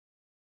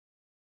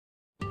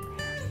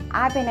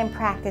I've been in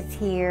practice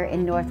here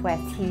in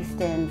Northwest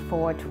Houston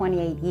for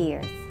 28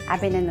 years. I've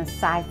been in the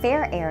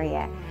Cypress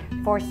area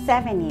for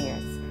 7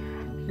 years.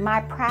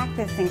 My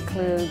practice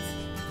includes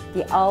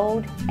the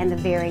old and the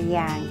very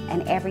young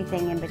and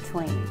everything in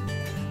between.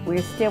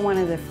 We're still one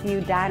of the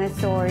few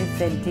dinosaurs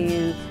that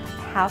do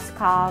house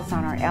calls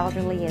on our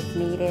elderly as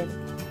needed.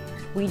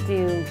 We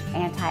do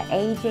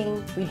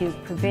anti-aging, we do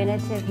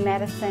preventative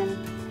medicine.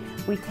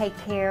 We take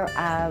care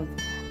of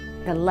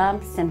the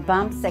lumps and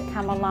bumps that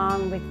come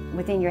along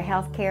within your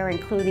health care,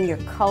 including your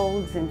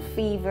colds and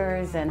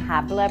fevers and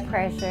high blood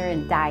pressure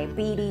and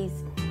diabetes.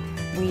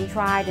 We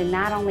try to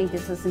not only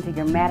just listen to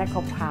your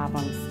medical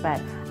problems,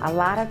 but a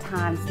lot of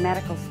times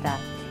medical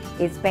stuff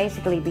is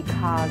basically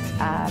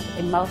because of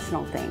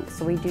emotional things,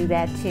 so we do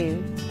that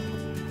too.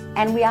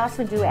 And we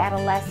also do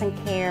adolescent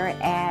care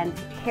and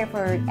care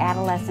for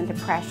adolescent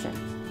depression.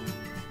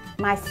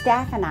 My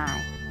staff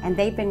and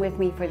they've been with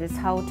me for this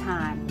whole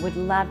time, would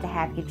love to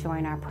have you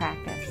join our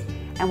practice.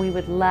 And we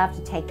would love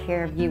to take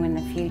care of you in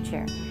the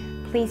future.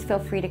 Please feel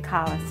free to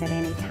call us at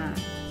any time.